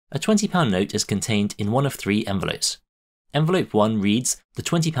A £20 note is contained in one of three envelopes. Envelope 1 reads, the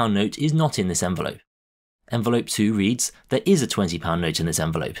 £20 note is not in this envelope. Envelope 2 reads, there is a £20 note in this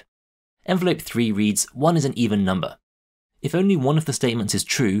envelope. Envelope 3 reads, 1 is an even number. If only one of the statements is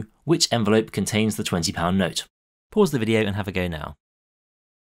true, which envelope contains the £20 note? Pause the video and have a go now.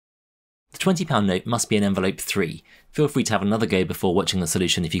 The £20 note must be in envelope 3. Feel free to have another go before watching the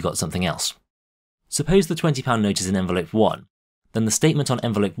solution if you got something else. Suppose the £20 note is in envelope 1. Then the statement on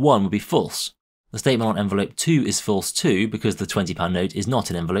envelope 1 would be false. The statement on envelope 2 is false too because the £20 note is not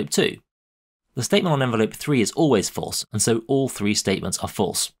in envelope 2. The statement on envelope 3 is always false, and so all three statements are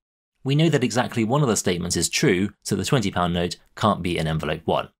false. We know that exactly one of the statements is true, so the £20 note can't be in envelope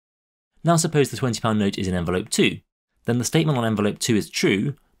 1. Now suppose the £20 note is in envelope 2. Then the statement on envelope 2 is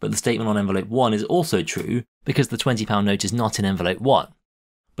true, but the statement on envelope 1 is also true because the £20 note is not in envelope 1.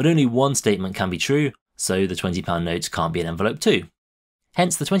 But only one statement can be true, so the £20 note can't be in envelope 2.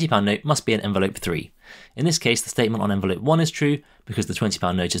 Hence, the £20 note must be in envelope 3. In this case, the statement on envelope 1 is true because the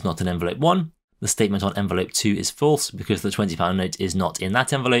 £20 note is not in envelope 1, the statement on envelope 2 is false because the £20 note is not in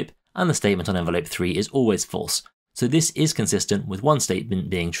that envelope, and the statement on envelope 3 is always false. So this is consistent with one statement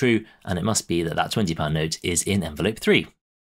being true, and it must be that that £20 note is in envelope 3.